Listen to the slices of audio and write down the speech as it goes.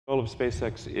goal of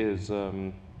SpaceX is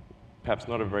perhaps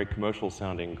not a very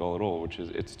commercial-sounding goal at all, which is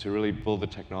it's to really build the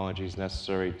technologies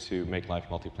necessary to make life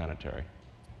multiplanetary.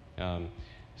 The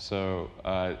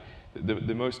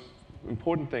most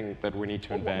important thing that we need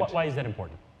to invent. Why is that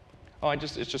important? Oh,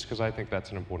 it's just because I think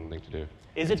that's an important thing to do.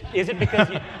 Is it because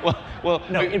you,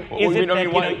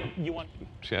 you want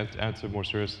to answer more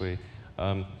seriously?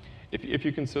 If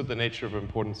you consider the nature of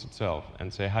importance itself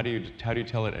and say how do you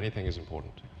tell that anything is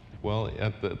important? Well,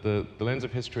 the lens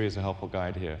of history is a helpful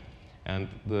guide here, and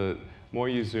the more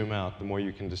you zoom out, the more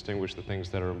you can distinguish the things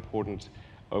that are important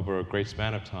over a great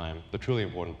span of time, the truly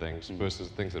important things, versus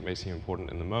things that may seem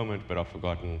important in the moment but are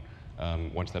forgotten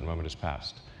once that moment has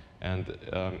passed. And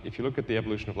if you look at the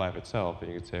evolution of life itself,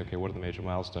 and you could say, okay, what are the major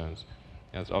milestones?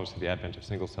 And it's obviously the advent of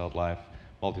single-celled life,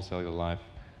 multicellular life,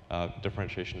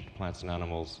 differentiation into plants and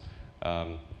animals,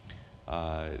 life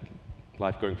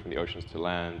going from the oceans to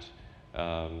land,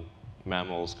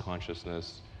 mammals,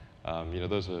 consciousness.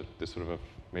 Those are the sort of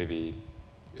maybe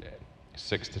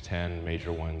 6 to 10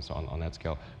 major ones on that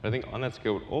scale. But I think on that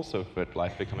scale would also fit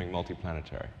life becoming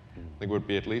multiplanetary. I think it would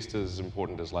be at least as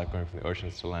important as life going from the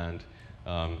oceans to land,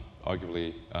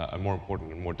 arguably a more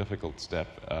important and more difficult step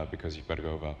because you've got to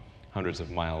go over hundreds of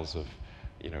miles of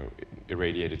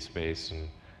irradiated space, and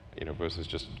versus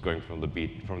just going from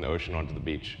the ocean onto the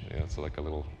beach. It's like a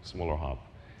little smaller hop.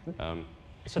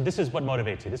 So this is what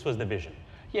motivates you. This was the vision.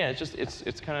 Yeah,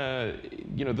 it's kind of,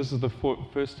 this is the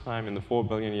first time in the 4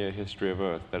 billion year history of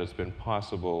Earth that it's been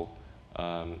possible,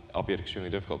 albeit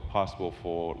extremely difficult, possible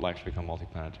for life to become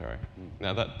multiplanetary.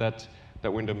 Now that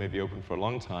window may be open for a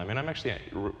long time, and I'm actually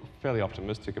fairly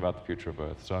optimistic about the future of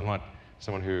Earth. So I'm not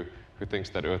someone who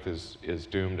thinks that Earth is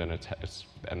doomed and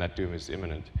that doom is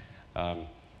imminent.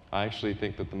 I actually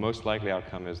think that the most likely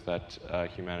outcome is that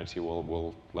humanity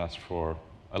will last for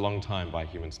a long time by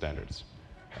human standards.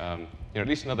 At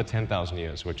least another 10,000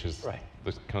 years, which is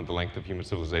kind of the length of human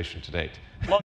civilization to date.